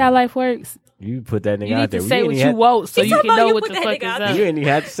 You see how life works. You put that nigga You out need there. to say ain't what even you want so He you talking can about know you what put the that fuck nigga out is there. up. You ain't even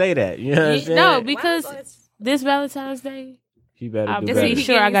have to say that. You know what I'm saying? No, because this Valentine's Day, he better I'm do pretty better. he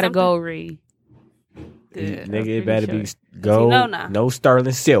sure give I you got a something? gold ring. Good. Nigga, pretty it better sure. be gold, know now. no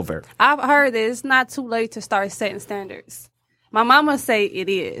sterling silver. I've heard that it's not too late to start setting standards. My mama say it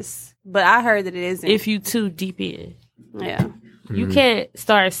is, but I heard that it isn't. If you too deep in, yeah, you can't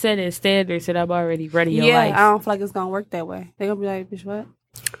start setting standards and I'm already running your life. I don't feel like it's gonna work that way. They gonna be like, bitch, what?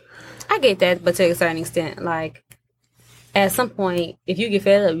 I get that, but to a certain extent, like at some point, if you get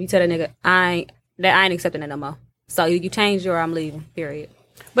fed up, you tell that nigga, I ain't accepting that no more. So you change your, I'm leaving. Period.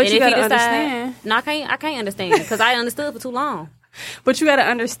 But And you if he gotta decide- understand. No, I can't understand because I understood for too long. But you gotta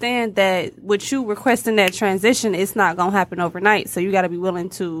understand that with you requesting that transition, it's not gonna happen overnight. So you gotta be willing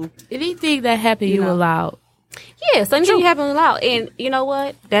to. Anything that happened, you know. allowed. Yeah, something you haven't allowed, and you know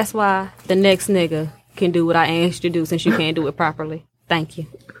what? That's why the next nigga can do what I asked you to do since you can't do it properly. Thank you.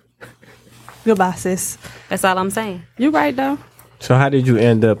 Goodbye, sis. That's all I'm saying. You're right though. So how did you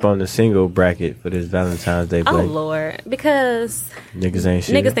end up on the single bracket for this Valentine's Day Oh break? Lord, because Niggas ain't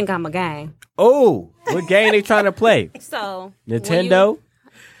shit. niggas think I'm a gang. Oh, what game they trying to play? So Nintendo?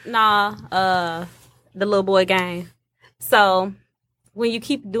 the little boy game. So when you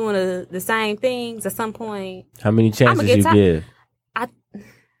keep doing the same things, at some point, How many chances get you ti- give?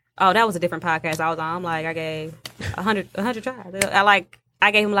 oh, that was a different podcast I was on. I'm like, I gave 100 tries. I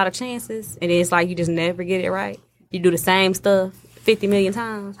gave him a lot of chances, and it's like you just never get it right. You do the same stuff 50 million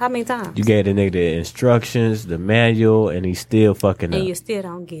times. How many times? You gave the nigga the instructions, the manual, and he's still fucking and up. you still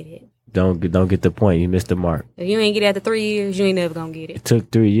don't get it. Don't get the point. You missed the mark. If you ain't get it after 3 years, you ain't never gonna get It it.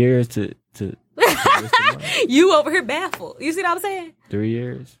 took 3 years to You over here baffled. You see what I'm saying? 3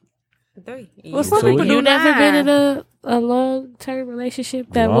 years. 3. Well, some So people you do You never 9. been in a long-term relationship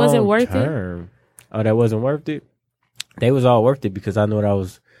that wasn't worth it? Long-term. Oh, that wasn't worth it? They was all worth it because I knew what I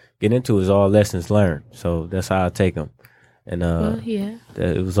was getting into was all lessons learned. So that's how I take them. And Well, yeah.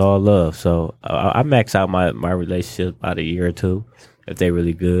 it was all love. So I max out my relationship about a year or two if they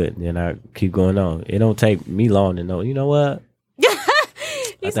really good. And then I keep going on. It don't take me long to know, you know what?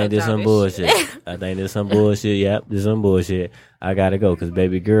 I think there's some bullshit. I think there's some bullshit. Yep, there's some bullshit. I gotta go because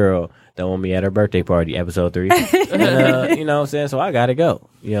baby girl don't want me at her birthday party, episode 3. And, you know what I'm saying? So I gotta go.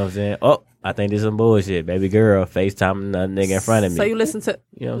 You know what I'm saying? Oh, I think there's some bullshit. Baby girl FaceTiming a nigga in front of me. So you listen to.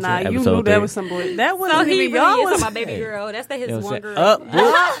 You know what Nah, I'm saying? you Episode knew that 3. was some bullshit. That So wasn't he even. really Y'all is was. my baby girl. That's his You know what one I'm girl.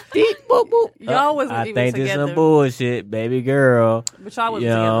 saying? Boop, boop, boop. Y'all wasn't I even think there's together. some bullshit, baby girl. But y'all wasn't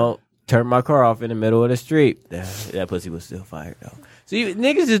You know, turn my car off in the middle of the street. That pussy was still fired though. So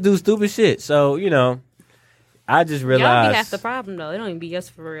niggas just do stupid shit. So, you know, I just Y'all realized. be half the problem though. It don't even be us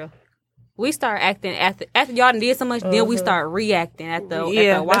for real. We start acting after y'all done did so much. Then we start reacting after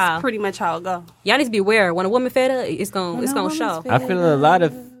Yeah, a while. that's pretty much how it go. Y'all need to be aware. When a woman fed up, it's gonna show. I feel a lot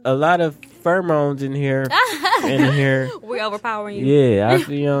of pheromones in here. We're overpowering you. Yeah,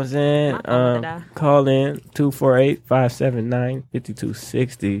 you know what I'm saying? My phone wanna die. Call in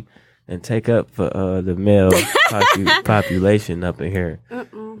 248-579-5260 and take up for the male population up in here. You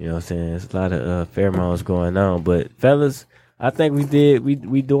know what I'm saying? There's a lot of pheromones going on. But fellas, I think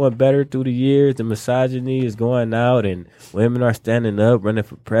we doing better through the years. The misogyny is going out and women are standing up, running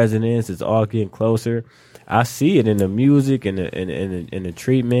for presidents. It's all getting closer. I see it in the music and the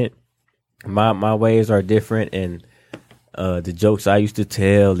treatment. My ways are different and the jokes I used to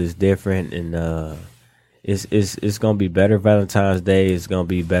tell is different and it's gonna be better Valentine's Day. It's gonna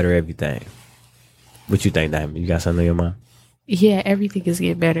be better everything. What you think, Diamond? You got something in your mind? Yeah, everything is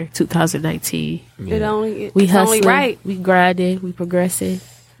getting better. 2019. Yeah. It's We only hustling, right. we grinding, we progressing,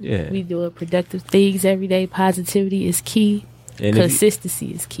 Yeah. we doing productive things every day. Positivity is key. And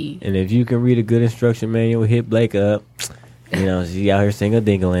Consistency is key. if you can read a good instruction manual, hit Blake up. You know, she out here singing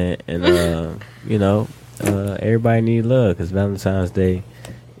dingling, and you know, everybody need love because Valentine's Day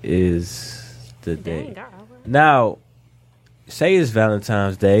is the day. Now, say it's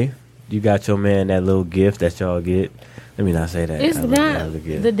Valentine's Day. You got your man that little gift that y'all get. Let me not say that. It's not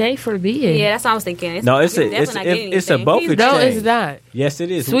the day for being. Yeah, that's what I was thinking. No, it's definitely not getting a anything. both He's exchange. No, it's not. Yes, it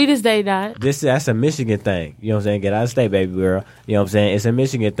is. Sweetest day not. That's a Michigan thing. You know what I'm saying? Get out of state, baby girl. You know what I'm saying? It's a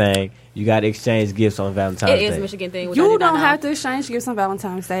Michigan thing. You got to exchange gifts on Valentine's Day. It is a Michigan thing. which I You did not don't know. have to exchange gifts on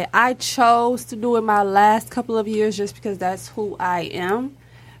Valentine's Day. I chose to do it my last couple of years just because that's who I am.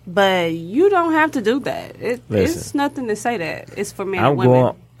 But you don't have to do that. It's Listen. nothing to say that. It's for men I'm and women.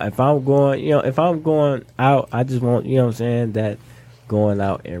 going. If I'm going out, I just want, you know what I'm saying, that going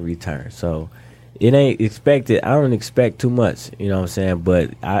out in return. So it ain't expected. I don't expect too much, you know what I'm saying, but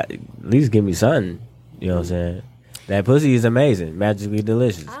at least give me something, you know what I'm saying. That pussy is amazing, magically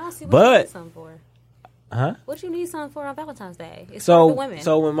delicious. I don't see what you But need something for. huh? What you need something for on Valentine's Day? It's So for the women.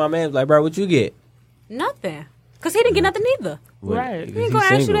 so when my man's like, bro, what you get? Nothing. Because he didn't get nothing either. Well, Right. because He ain't he's gonna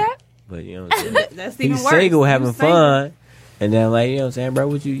ask you single. that. But you know what I'm saying. That's even He's worse. single, You having single. fun, and then like, you know what I'm saying, bro,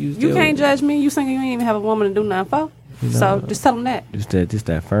 what you You still, can't judge me. You single. You ain't even have a woman to do nothing for. So just tell them that. Just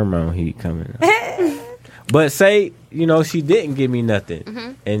that pheromone heat coming up. But say, you know, she didn't give me nothing.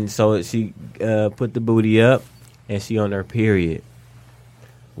 Mm-hmm. And so she put the booty up and she on her period.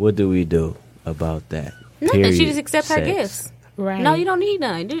 What do we do about that? Nothing. Period She just accepts her sex. gifts. Right. No, you don't need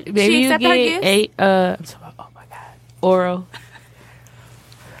none. Maybe She you accepted her get gifts. oh my God. Oral.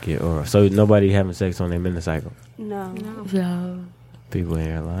 Get oral. So nobody having sex on their menocycle. No. No. People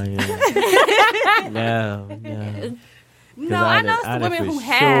here lying. No. No, I know some women who I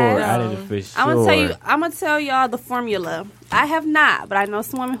have. didn't for sure. I'm gonna tell y'all the formula. I have not, but I know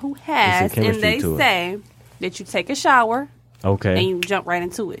some women who has, and chemistry they to it. say that you take a shower Okay. and you jump right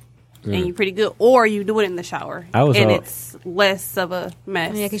into it, and you're pretty good, or you do it in the shower, and it's less of a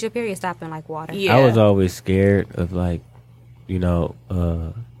mess. Yeah, because your period stopping like water. Yeah. I was always scared of like, you know,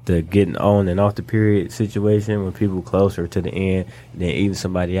 the getting on and off the period situation when people closer to the end, then eating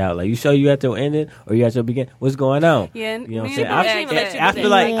somebody out. Like, you sure you at your ending or you at your beginning? What's going on? Yeah, You know what I'm me saying? and I- people I- actually I do feel that.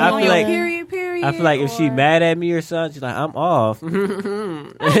 like- You I on feel your like- period. I feel like if she or- mad at me or something, she's like, I'm off.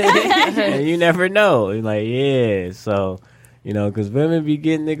 And you never know. You're like, yeah. So, you know, because women be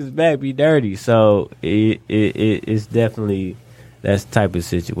getting niggas back, be dirty. So it's definitely that's the type of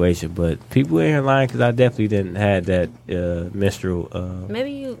situation. But people in here lying because I definitely didn't have that menstrual. Maybe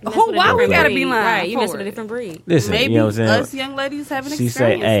you. mess Oh, with a why we different gotta breed. be lying Right, you mess for with a it? different breed. Listen, Maybe you know what I'm saying? us young ladies haven't She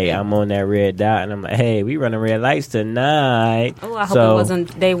experienced say, "Hey, it. I'm on that red dot," and I'm like, "Hey, we running red lights tonight." Oh, I hope So, it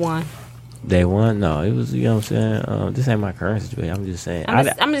wasn't day one. Day one? No, it was, you know what I'm saying? This ain't my current situation. I'm just saying.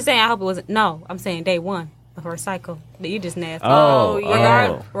 I'm just saying. I hope it was no. I'm saying day one of her cycle. You just nasty.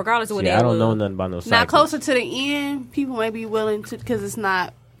 yeah. Regardless of what See, day. I don't know nothing about no cycle. Now, closer to the end, people may be willing to, because it's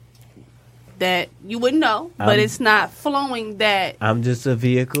not that you wouldn't know, but it's not flowing that. I'm just a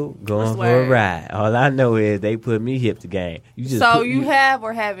vehicle going for a ride. All I know is they put me hip to game. You just you have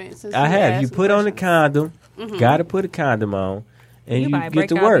or haven't? Since I have. You put on the condom. Got to put a condom on. And you get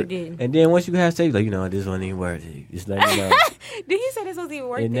to work. And then once you have sex, like, you know, this wasn't even worth it. Just let me know. Did he say this wasn't even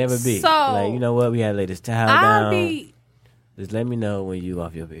worth it? It never be. So, like, you know what? We had to lay this towel down. Just let me know when you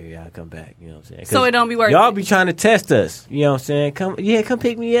off your period. I'll come back. You know what I'm saying? So it don't be worth y'all it. be trying to test us. You know what I'm saying? Come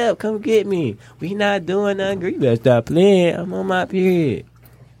pick me up. Come get me. We not doing nothing. You better stop playing. I'm on my period.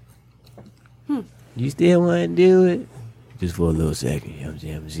 You still want to do it? Just for a little second. You know what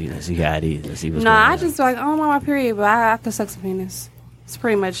I'm saying? Let's see how it is. Let's see what's going on. I just like, I'm on my period, but I can suck some penis. It's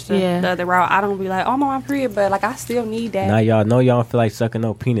pretty much the other route. I don't be like, I'm on my period, but like I still need that. Now y'all know y'all don't feel like sucking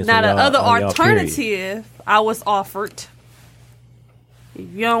no penis. Now the other alternative I was offered.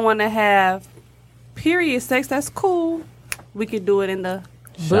 If you don't want to have period sex, that's cool. We could do it in the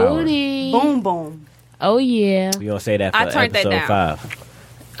booty. Boom boom. Oh yeah. We gonna say that for I turned that episode down.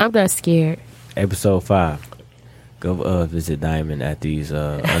 5. I'm not scared. Episode 5. Go visit Diamond at these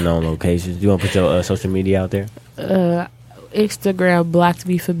unknown locations. You want to put your social media out there? Instagram blocked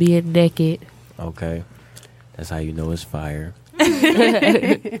me for being naked. Okay. That's how you know it's fire.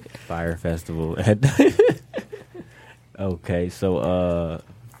 Fire festival. Okay, so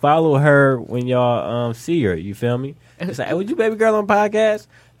follow her when y'all see her. You feel me? It's like, hey, would you baby girl on podcast?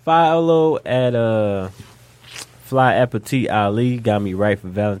 Follow at Fly Appetit Ali. Got me right for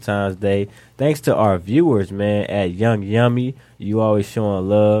Valentine's Day. Thanks to our viewers, man, at Young Yummy. You always showing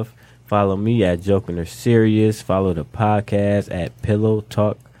love. Follow me at Joking or Serious. Follow the podcast at Pillow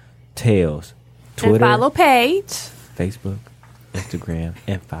Talk Tales. Twitter. And follow Paige. Facebook, Instagram,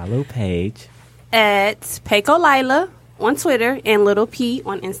 and follow Paige at Payco Lila on Twitter and Little P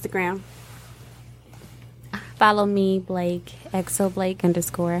on Instagram. Follow me, Blake,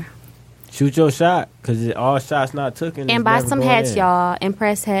 _. Shoot your shot, because all shots not taken. And buy some hats, y'all.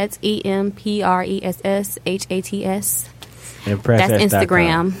 Impress Hats, EMPRESSHATS. Impress That's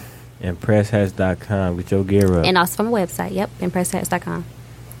Instagram. ImpressHats.com. Get your gear up. And also from the website. Yep, ImpressHats.com.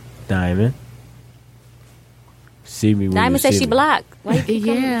 Diamond. See me when Diamond you said see she me. blocked. Why you keep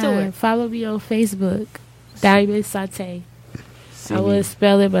coming to Yeah, her? follow me on Facebook. Diamond Saute. See I me. would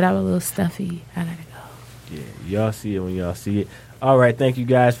spell it, but I'm a little stuffy. I gotta go. Yeah, y'all see it when y'all see it. All right, thank you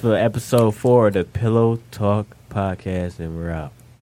guys for episode 4 of the Pillow Talk podcast, and we're out.